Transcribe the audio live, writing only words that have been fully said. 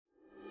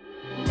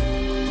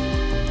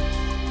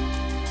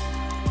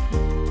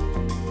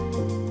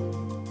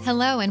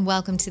Hello and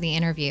welcome to The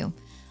Interview.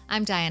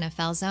 I'm Diana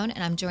Falzone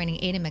and I'm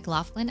joining Aidan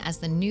McLaughlin as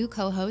the new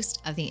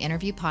co-host of The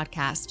Interview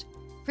podcast.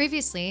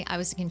 Previously, I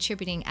was a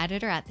contributing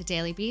editor at The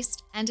Daily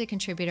Beast and a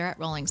contributor at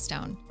Rolling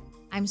Stone.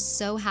 I'm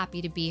so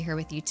happy to be here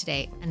with you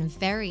today and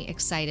very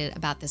excited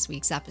about this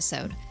week's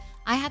episode.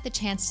 I had the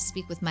chance to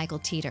speak with Michael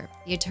Teter,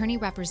 the attorney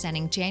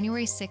representing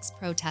January 6th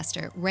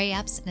protester Ray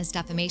Epps in his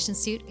defamation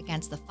suit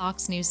against the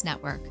Fox News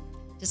network.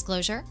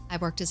 Disclosure, I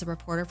worked as a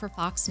reporter for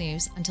Fox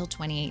News until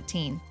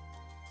 2018.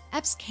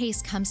 Epps'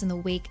 case comes in the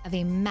wake of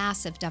a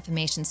massive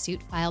defamation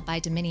suit filed by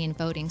Dominion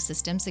Voting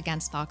Systems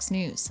against Fox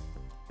News.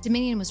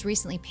 Dominion was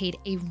recently paid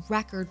a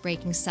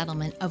record-breaking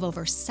settlement of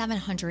over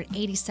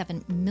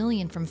 $787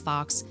 million from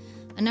Fox,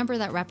 a number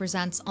that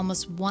represents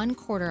almost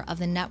 1/4 of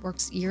the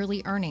network's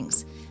yearly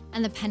earnings,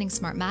 and the pending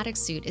Smartmatic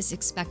suit is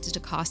expected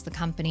to cost the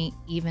company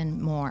even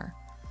more.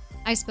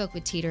 I spoke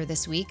with Teter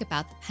this week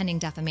about the pending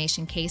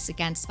defamation case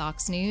against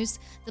Fox News,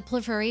 the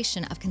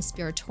proliferation of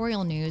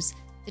conspiratorial news,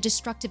 the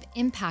destructive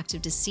impact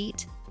of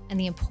deceit, and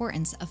the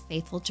importance of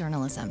faithful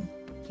journalism.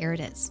 Here it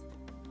is.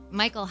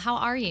 Michael, how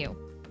are you?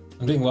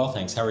 I'm doing well,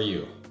 thanks. How are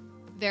you?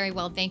 Very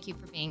well, thank you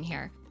for being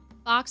here.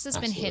 Fox has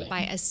been hit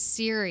by a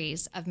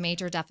series of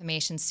major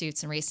defamation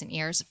suits in recent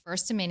years.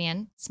 First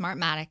Dominion,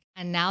 Smartmatic,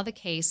 and now the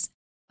case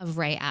of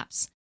Ray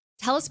Epps.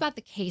 Tell us about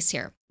the case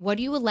here. What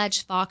do you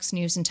allege Fox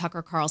News and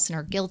Tucker Carlson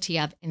are guilty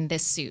of in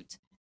this suit?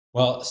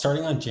 Well,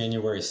 starting on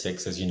January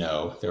 6th, as you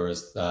know, there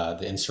was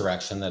the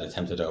insurrection that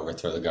attempted to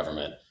overthrow the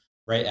government.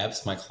 Ray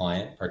Epps, my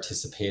client,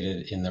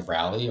 participated in the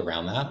rally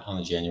around that on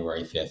the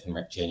January 5th and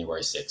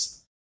January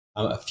 6th.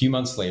 A few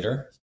months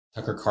later,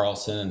 Tucker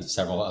Carlson and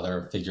several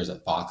other figures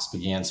at Fox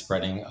began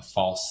spreading a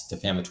false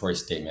defamatory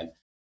statement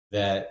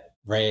that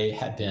Ray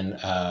had been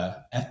an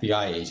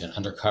FBI agent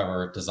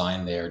undercover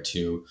designed there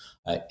to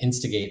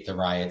instigate the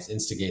riots,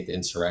 instigate the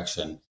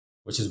insurrection,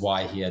 which is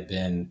why he had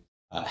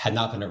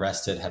not been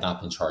arrested, had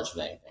not been charged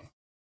with anything.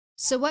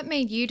 So what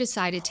made you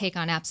decide to take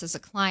on Epps as a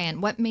client?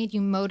 What made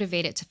you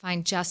motivated to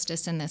find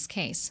justice in this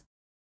case?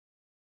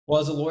 Well,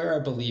 as a lawyer,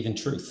 I believe in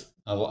truth.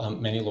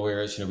 Many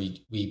lawyers,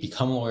 we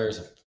become lawyers.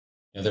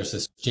 There's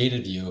this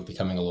jaded view of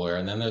becoming a lawyer,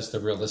 and then there's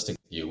the realistic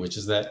view, which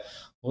is that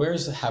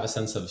lawyers have a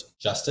sense of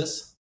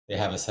justice. They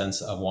have a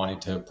sense of wanting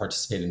to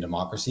participate in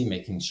democracy,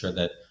 making sure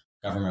that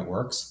government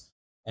works.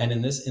 And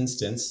in this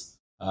instance,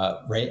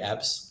 Ray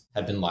Epps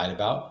had been lied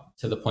about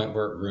to the point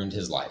where it ruined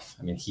his life.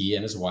 I mean, he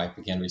and his wife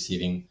began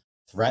receiving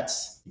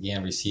threats,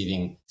 began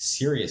receiving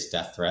serious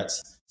death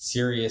threats,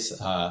 serious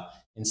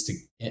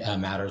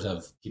matters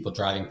of people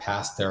driving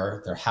past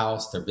their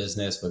house, their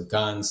business with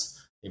guns.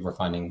 They were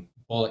finding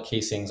bullet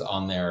casings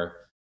on their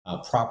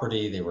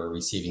property. They were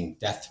receiving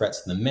death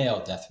threats in the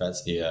mail, death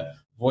threats via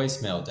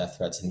voicemail, death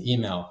threats in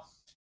email.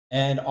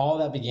 And all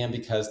that began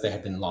because there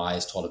had been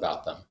lies told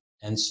about them.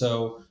 And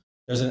so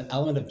there's an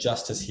element of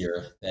justice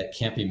here that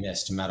can't be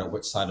missed no matter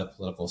which side of the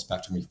political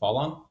spectrum you fall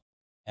on.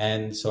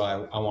 And so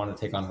I want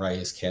to take on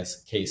Ray's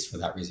case for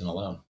that reason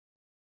alone.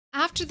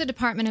 After the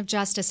Department of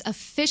Justice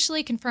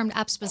officially confirmed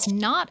Epps was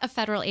not a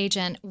federal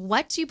agent,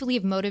 what do you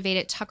believe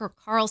motivated Tucker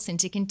Carlson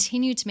to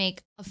continue to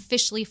make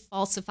officially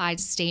falsified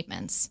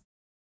statements?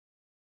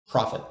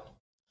 Profit.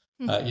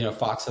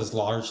 Fox has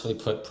largely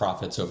put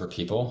profits over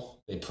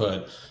people. They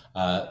put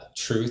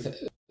truth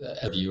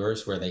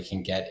viewers where they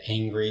can get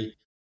angry,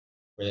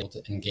 where they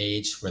can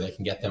engage, where they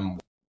can get them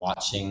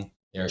watching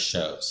their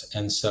shows.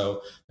 And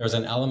so there's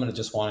an element of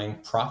just wanting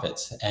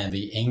profits. And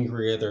the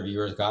angrier their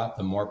viewers got,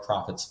 the more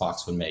profits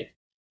Fox would make.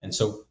 And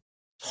so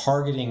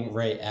targeting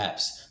Ray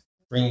Epps,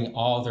 bringing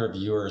all their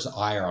viewers'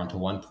 ire onto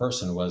one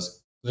person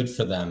was good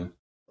for them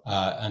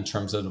in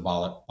terms of the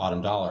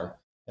bottom dollar.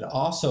 It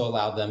also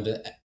allowed them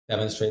to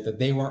demonstrate that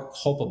they weren't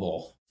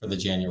culpable for the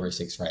January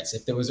 6th riots.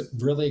 If there was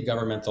really a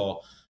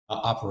governmental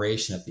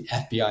operation, if the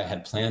FBI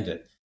had planned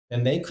it,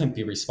 then they couldn't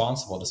be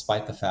responsible,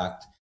 despite the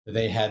fact that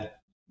they had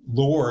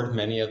lured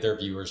many of their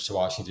viewers to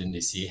Washington,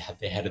 D.C.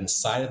 They had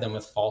incited them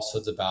with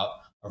falsehoods about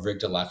a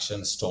rigged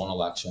election, a stolen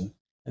election.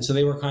 And so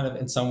they were kind of,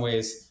 in some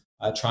ways,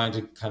 trying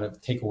to kind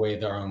of take away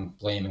their own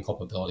blame and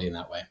culpability in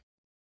that way.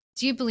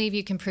 Do you believe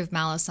you can prove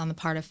malice on the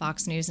part of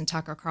Fox News and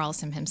Tucker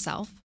Carlson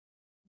himself?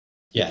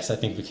 Yes, I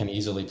think we can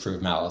easily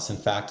prove malice. In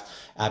fact,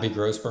 Abby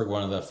Grossberg,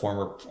 one of the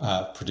former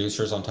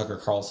producers on Tucker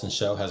Carlson's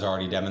show, has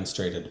already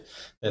demonstrated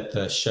that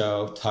the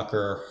show,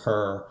 Tucker,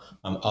 her,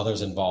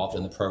 others involved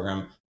in the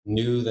program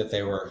knew that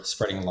they were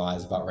spreading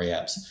lies about Ray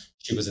Epps.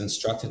 She was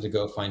instructed to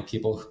go find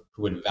people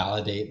who would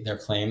validate their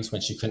claims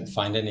when she couldn't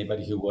find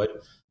anybody who would.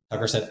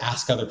 Tucker said,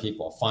 ask other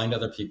people, find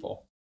other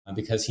people,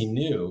 because he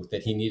knew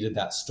that he needed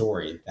that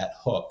story, that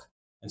hook.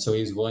 And so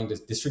he was willing to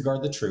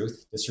disregard the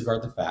truth,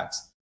 disregard the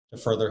facts to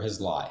further his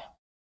lie.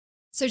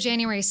 So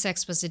January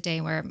 6th was a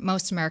day where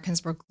most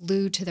Americans were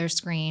glued to their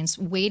screens,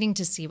 waiting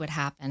to see what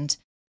happened.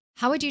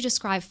 How would you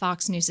describe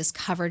Fox News'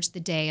 coverage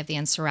the day of the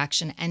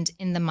insurrection and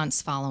in the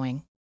months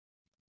following?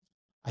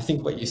 I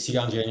think what you see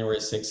on January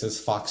 6th is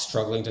Fox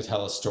struggling to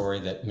tell a story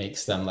that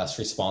makes them less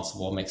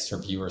responsible, makes their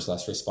viewers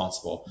less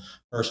responsible.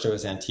 First, it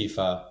was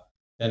Antifa.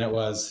 Then it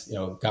was,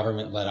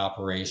 government-led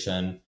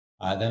operation.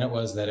 Then it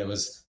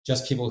was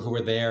just people who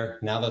were there.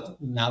 Now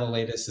the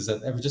latest is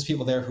that there were just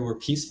people there who were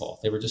peaceful.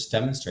 They were just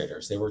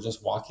demonstrators. They were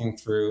just walking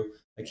through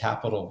the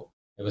Capitol.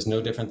 It was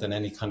no different than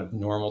any kind of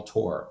normal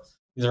tour.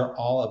 These are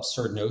all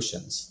absurd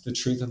notions. The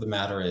truth of the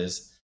matter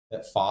is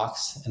that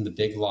Fox and the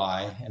big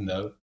lie and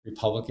the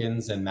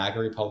Republicans and MAGA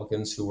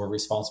Republicans who were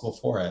responsible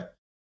for it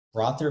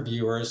brought their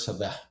viewers to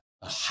the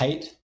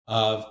height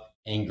of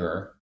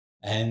anger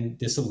and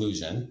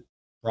disillusion,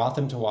 brought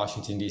them to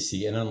Washington,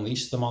 D.C., and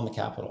unleashed them on the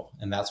Capitol.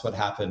 And that's what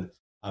happened.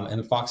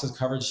 And Fox's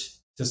coverage,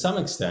 to some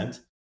extent,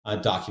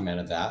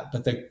 documented that.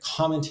 But the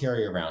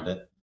commentary around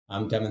it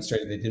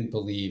demonstrated they didn't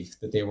believe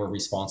that they were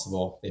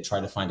responsible. They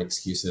tried to find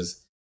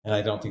excuses. And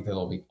I don't think that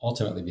they'll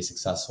ultimately be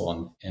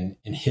successful in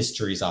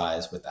history's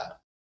eyes with that.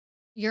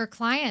 Your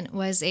client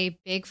was a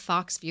big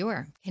Fox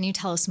viewer. Can you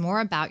tell us more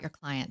about your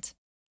client?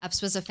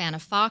 Epps was a fan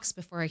of Fox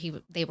before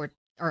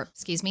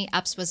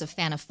Epps was a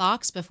fan of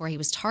Fox before he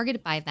was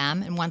targeted by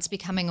them, and once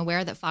becoming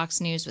aware that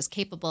Fox News was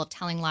capable of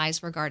telling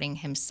lies regarding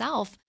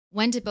himself,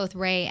 when did both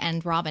Ray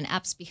and Robin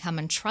Epps become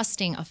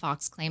untrusting of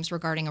Fox claims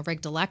regarding a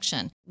rigged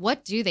election?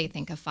 What do they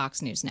think of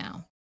Fox News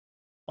now?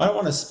 I don't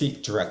want to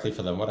speak directly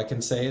for them. What I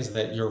can say is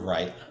that you're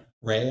right.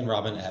 Ray and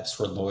Robin Epps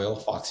were loyal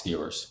Fox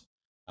viewers.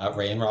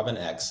 Ray and Robin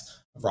Epps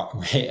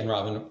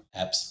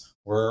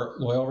were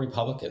loyal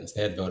Republicans.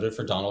 They had voted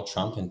for Donald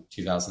Trump in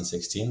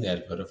 2016. They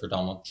had voted for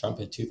Donald Trump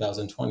in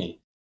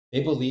 2020.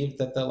 They believed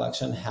that the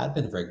election had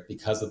been rigged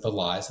because of the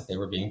lies that they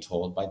were being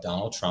told by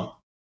Donald Trump,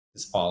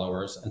 his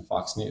followers, and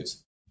Fox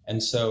News.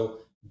 And so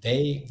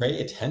Ray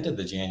attended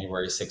the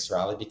January 6th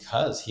rally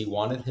because he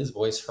wanted his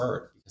voice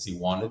heard, because he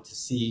wanted to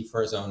see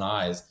for his own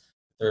eyes that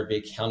there would be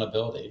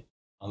accountability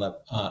on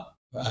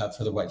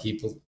what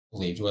he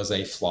believed was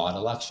a flawed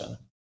election.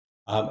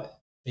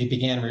 They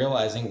began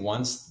realizing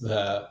once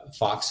the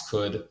Fox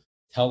could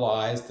tell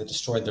lies that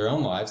destroyed their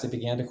own lives, they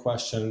began to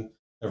question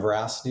the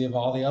veracity of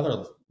all the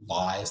other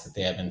lies that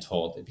they had been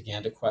told. They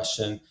began to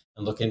question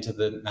and look into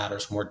the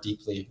matters more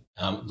deeply,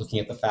 looking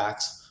at the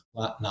facts,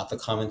 not the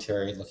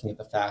commentary, looking at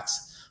the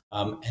facts,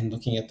 and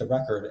looking at the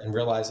record and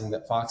realizing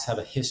that Fox had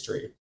a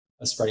history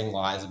of spreading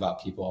lies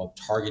about people, of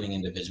targeting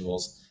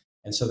individuals.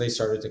 And so they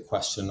started to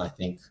question, I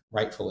think,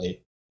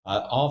 rightfully,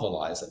 all the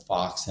lies that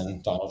Fox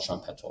and Donald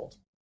Trump had told.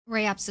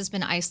 Ray Epps has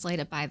been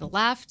isolated by the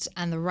left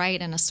and the right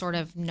in a sort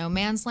of no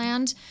man's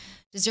land.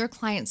 Does your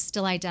client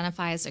still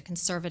identify as a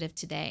conservative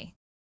today?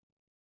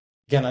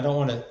 Again, I don't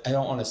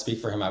want to speak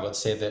for him. I would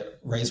say that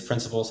Ray's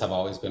principles have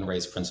always been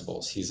Ray's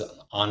principles. He's an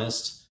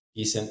honest,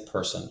 decent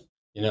person.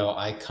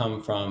 I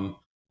come from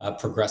a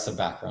progressive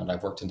background.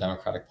 I've worked in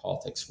Democratic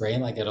politics. Ray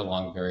and I get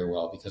along very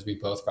well because we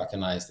both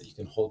recognize that you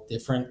can hold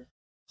different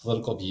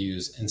political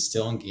views and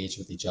still engage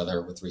with each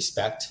other with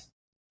respect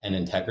and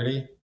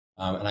integrity.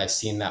 And I've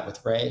seen that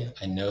with Ray.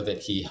 I know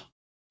that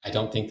I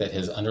don't think that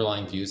his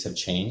underlying views have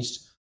changed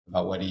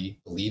about what he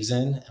believes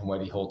in and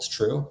what he holds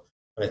true.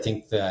 But I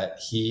think that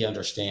he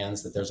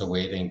understands that there's a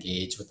way to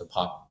engage with the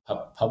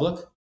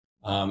public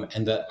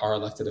and that our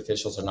elected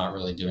officials are not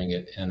really doing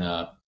it in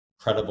a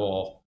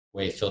credible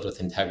way filled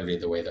with integrity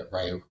the way that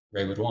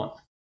Ray would want.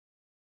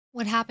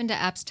 What happened to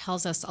Epps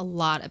tells us a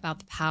lot about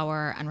the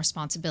power and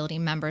responsibility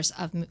members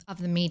of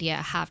the media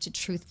have to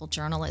truthful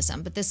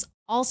journalism. But this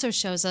also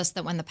shows us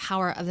that when the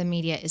power of the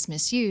media is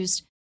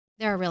misused,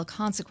 there are real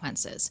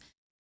consequences.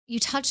 You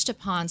touched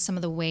upon some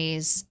of the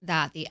ways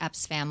that the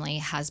Epps family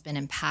has been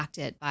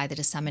impacted by the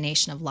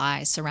dissemination of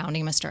lies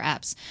surrounding Mr.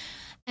 Epps.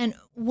 And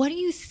what do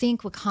you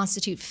think would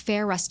constitute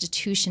fair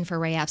restitution for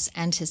Ray Epps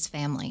and his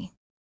family?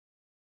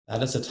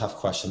 That is a tough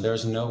question.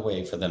 There's no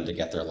way for them to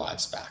get their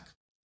lives back.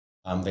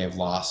 They have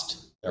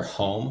lost their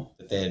home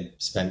that they had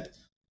spent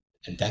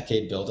a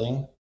decade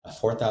building, a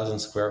 4,000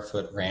 square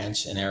foot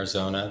ranch in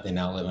Arizona. They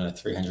now live in a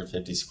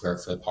 350 square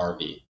foot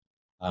RV.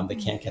 They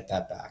can't get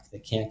that back. They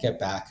can't get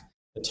back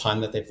the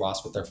time that they've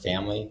lost with their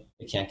family.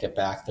 They can't get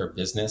back their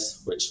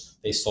business, which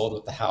they sold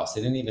with the house.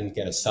 They didn't even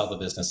get to sell the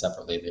business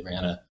separately. They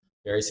ran a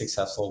very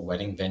successful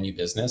wedding venue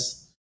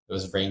business. It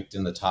was ranked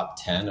in the top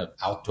 10 of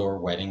outdoor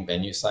wedding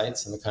venue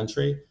sites in the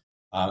country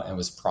and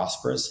was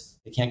prosperous.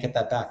 They can't get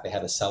that back. They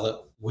had to sell it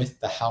with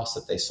the house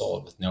that they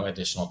sold with no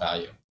additional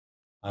value.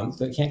 So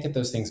they can't get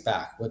those things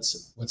back.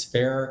 What's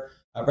fair?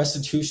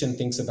 Restitution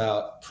thinks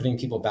about putting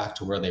people back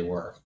to where they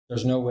were.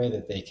 There's no way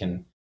that they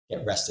can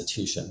get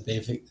restitution.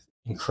 They've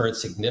incurred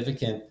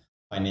significant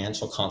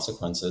financial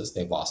consequences.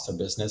 They've lost their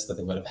business that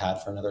they would have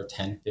had for another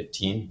 10,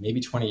 15,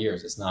 maybe 20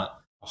 years. It's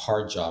not a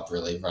hard job,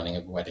 really, running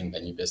a wedding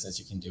venue business.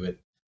 You can do it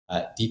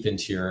deep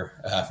into your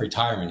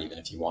retirement, even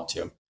if you want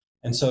to.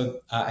 And so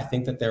I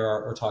think that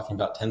we're talking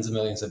about tens of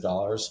millions of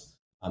dollars,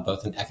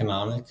 both in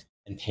economic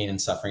and pain and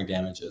suffering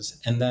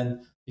damages. And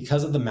then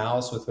because of the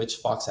malice with which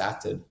Fox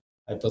acted,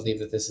 I believe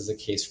that this is a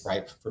case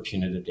ripe for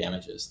punitive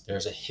damages.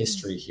 There's a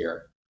history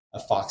here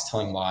of Fox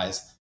telling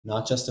lies,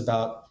 not just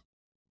about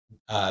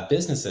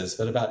businesses,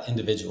 but about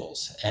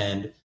individuals.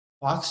 And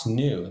Fox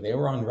knew, they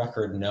were on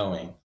record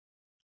knowing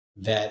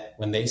that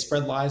when they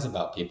spread lies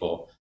about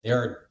people, there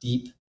are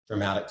deep,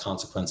 dramatic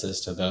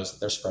consequences to those that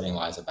they're spreading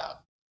lies about.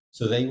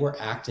 So they were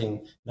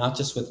acting not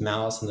just with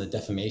malice in the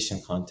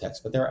defamation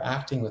context, but they were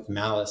acting with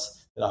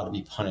malice that ought to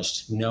be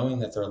punished, knowing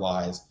that their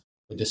lies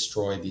would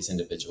destroy these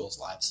individuals'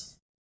 lives.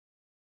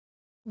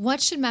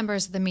 What should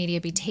members of the media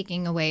be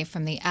taking away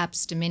from the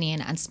Epps,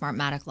 Dominion, and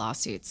Smartmatic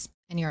lawsuits,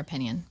 in your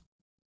opinion?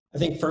 I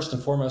think first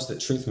and foremost that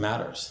truth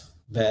matters,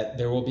 that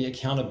there will be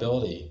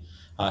accountability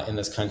in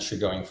this country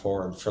going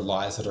forward for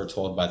lies that are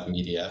told by the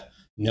media,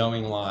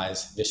 knowing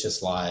lies,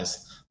 vicious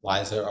lies,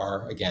 lies that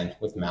are, again,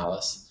 with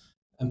malice.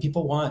 And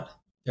people want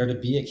there to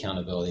be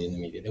accountability in the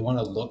media. They want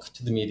to look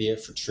to the media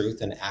for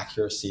truth and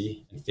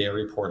accuracy and fair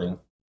reporting.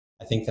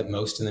 I think that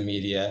most in the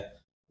media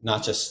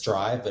not just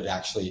strive, but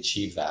actually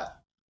achieve that.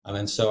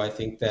 And so I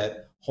think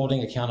that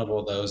holding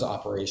accountable those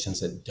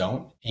operations that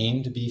don't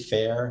aim to be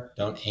fair,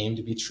 don't aim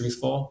to be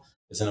truthful,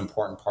 is an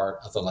important part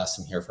of the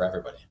lesson here for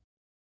everybody.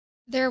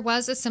 There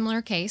was a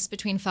similar case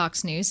between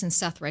Fox News and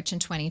Seth Rich in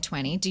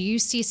 2020. Do you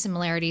see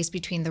similarities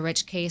between the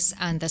Rich case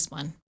and this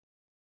one?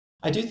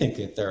 I do think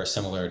that there are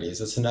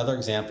similarities. It's another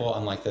example,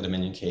 unlike the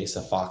Dominion case,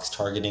 of Fox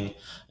targeting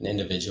an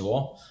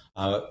individual.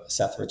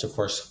 Seth Rich, of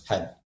course,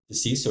 had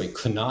deceased, so he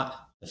could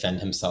not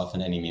defend himself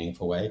in any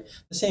meaningful way.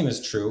 The same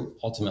is true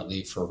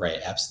ultimately for Ray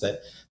Epps,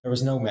 that there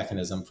was no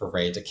mechanism for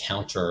Ray to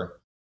counter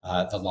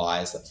the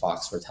lies that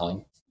Fox were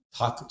telling.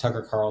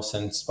 Tucker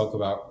Carlson spoke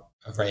about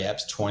Ray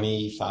Epps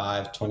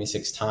 25,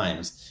 26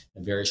 times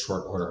in very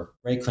short order.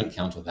 Ray couldn't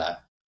counter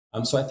that.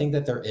 So I think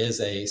that there is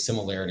a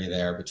similarity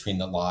there between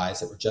the lies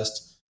that were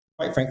just,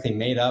 quite frankly,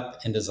 made up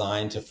and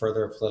designed to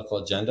further a political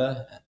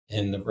agenda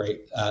in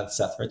the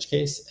Seth Rich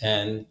case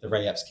and the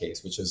Ray Epps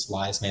case, which is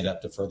lies made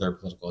up to further a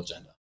political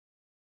agenda.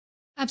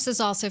 Epps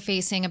is also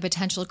facing a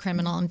potential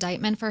criminal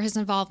indictment for his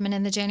involvement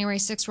in the January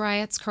 6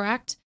 riots,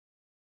 correct?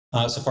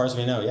 So far as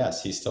we know,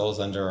 yes, he still is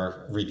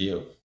under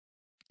review.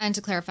 And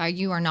to clarify,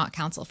 you are not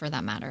counsel for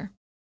that matter.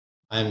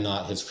 I'm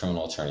not his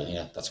criminal attorney.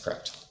 Yeah, that's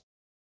correct.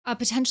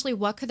 Potentially,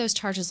 what could those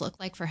charges look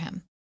like for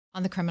him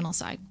on the criminal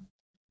side?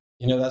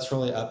 That's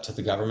really up to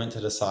the government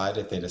to decide.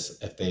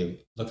 If they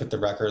look at the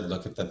record,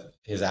 look at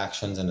his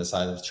actions, and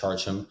decide to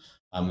charge him,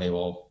 they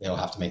will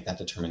have to make that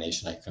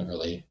determination. I couldn't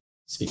really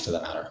speak to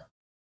that matter.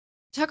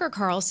 Tucker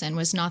Carlson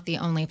was not the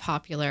only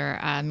popular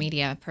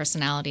media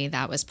personality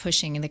that was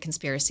pushing the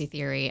conspiracy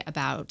theory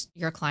about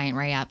your client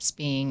Ray Epps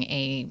being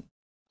a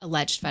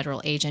alleged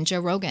federal agent. Joe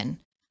Rogan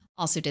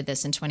also did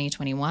this in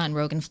 2021.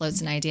 Rogan floats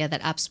an idea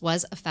that Epps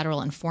was a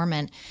federal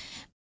informant.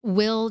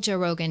 Will Joe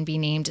Rogan be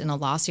named in a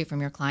lawsuit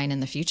from your client in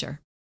the future?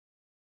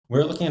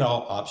 We're looking at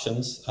all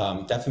options.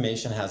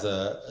 Defamation has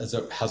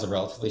a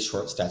relatively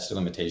short statute of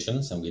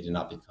limitations, and we did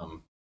not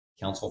become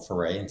counsel for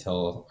Ray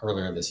until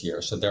earlier this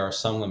year. So there are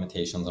some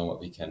limitations on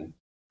what we can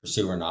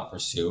pursue or not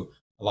pursue.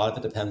 A lot of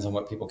it depends on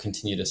what people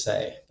continue to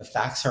say. The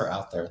facts are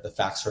out there. The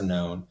facts are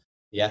known.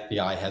 The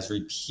FBI has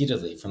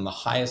repeatedly, from the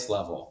highest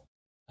level,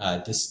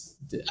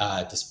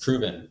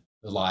 disproven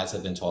the lies that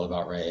have been told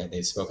about Ray.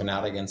 They've spoken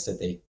out against it.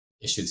 They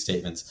issued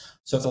statements.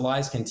 So if the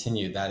lies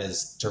continue, that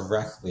is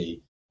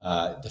directly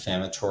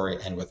defamatory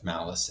and with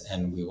malice,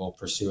 and we will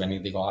pursue any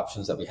legal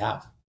options that we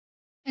have.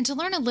 And to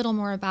learn a little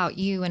more about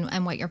you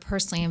and what you're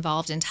personally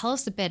involved in, tell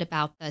us a bit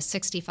about the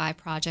 65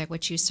 Project,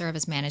 which you serve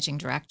as managing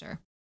director.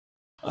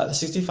 The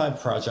 65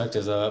 Project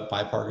is a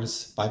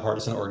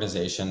bipartisan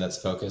organization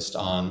that's focused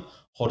on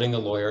holding the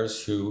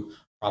lawyers who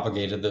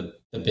propagated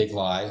the big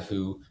lie,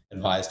 who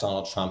advised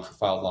Donald Trump, who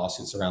filed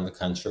lawsuits around the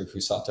country,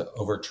 who sought to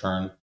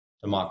overturn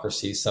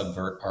democracy,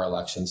 subvert our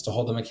elections, to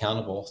hold them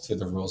accountable through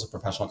the rules of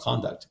professional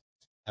conduct.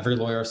 Every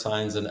lawyer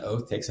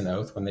takes an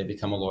oath when they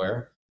become a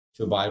lawyer,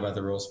 to abide by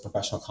the rules of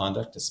professional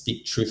conduct, to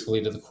speak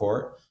truthfully to the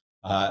court,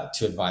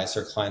 to advise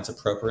their clients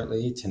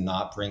appropriately, to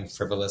not bring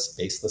frivolous,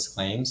 baseless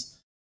claims.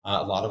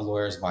 A lot of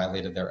lawyers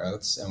violated their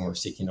oaths, and we're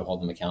seeking to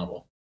hold them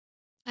accountable.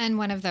 And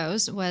one of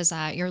those was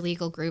your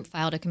legal group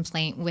filed a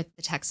complaint with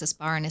the Texas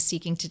bar and is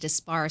seeking to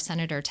disbar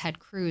Senator Ted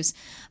Cruz.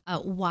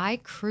 Why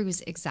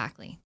Cruz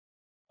exactly?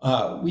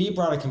 We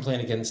brought a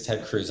complaint against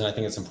Ted Cruz, and I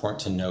think it's important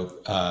to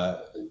note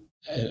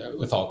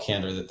with all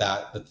candor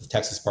that the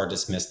Texas bar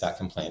dismissed that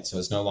complaint, so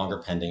it's no longer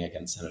pending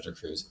against Senator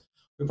Cruz.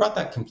 We brought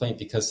that complaint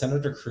because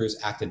Senator Cruz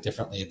acted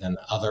differently than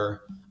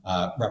other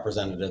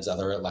representatives,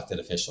 other elected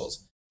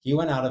officials. He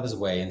went out of his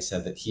way and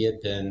said that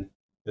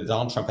that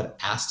Donald Trump had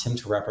asked him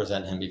to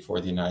represent him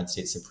before the United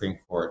States Supreme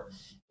Court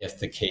if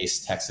the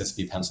case Texas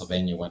v.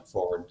 Pennsylvania went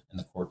forward and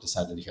the court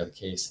decided to hear the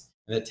case,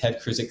 and that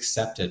Ted Cruz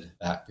accepted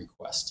that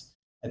request.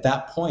 At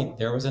that point,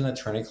 there was an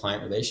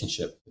attorney-client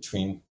relationship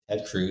between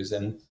Ted Cruz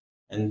and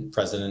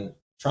President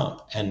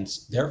Trump. And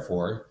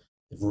therefore,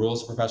 the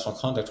rules of professional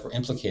conduct were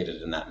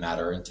implicated in that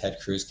matter. And Ted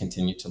Cruz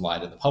continued to lie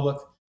to the public,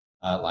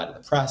 lie to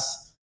the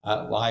press,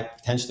 lie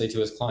potentially to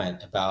his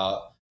client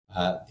about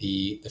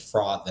the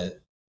fraud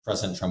that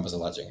President Trump was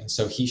alleging. And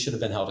so he should have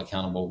been held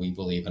accountable, we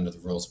believe, under the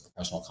rules of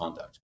professional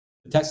conduct.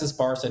 The Texas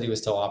bar said he was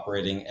still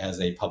operating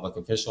as a public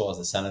official, as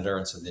a senator,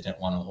 and so they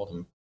didn't want to hold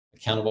him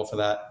accountable for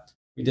that.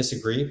 We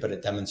disagree, but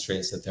it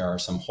demonstrates that there are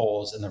some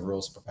holes in the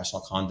rules of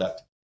professional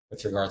conduct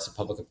with regards to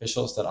public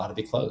officials that ought to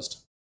be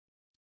closed.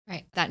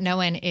 Right. That no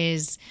one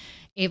is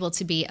able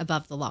to be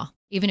above the law,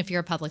 even if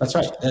you're a public That's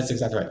official. right. That's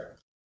exactly right.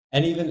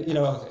 And even,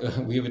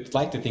 we would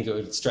like to think it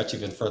would stretch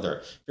even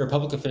further. If you're a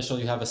public official,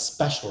 you have a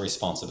special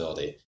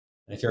responsibility.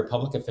 And if you're a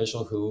public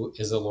official who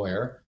is a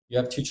lawyer, you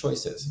have two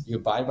choices. You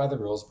abide by the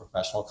rules of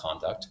professional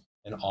conduct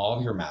in all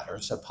of your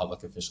matters of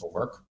public official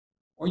work,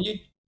 or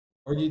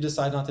you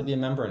decide not to be a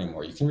member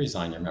anymore. You can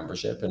resign your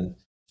membership and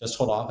just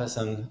hold office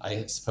and,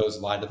 I suppose,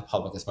 lie to the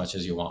public as much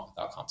as you want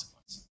without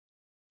consequence.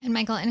 And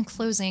Michael, in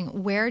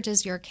closing, where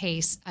does your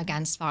case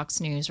against Fox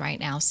News right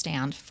now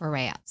stand for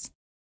Ray Epps?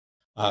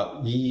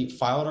 We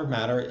filed our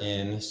matter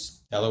in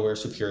Delaware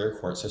Superior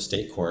Court, so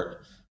state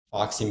court.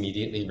 Fox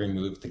immediately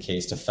removed the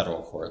case to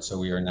federal court. So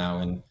we are now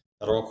in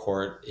federal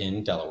court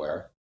in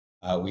Delaware.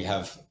 We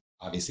have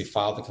obviously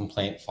filed the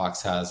complaint.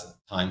 Fox has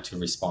time to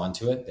respond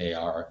to it.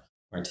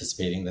 We're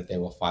anticipating that they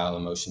will file a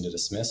motion to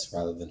dismiss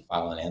rather than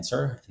file an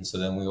answer. And so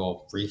then we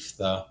will brief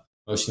the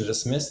motion to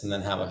dismiss and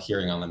then have a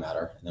hearing on the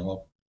matter. And then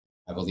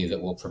I believe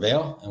that we'll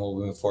prevail and we'll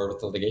move forward with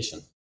the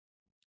litigation.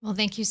 Well,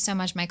 thank you so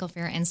much, Michael, for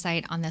your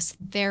insight on this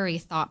very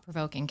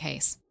thought-provoking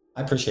case.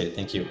 I appreciate it.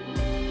 Thank you.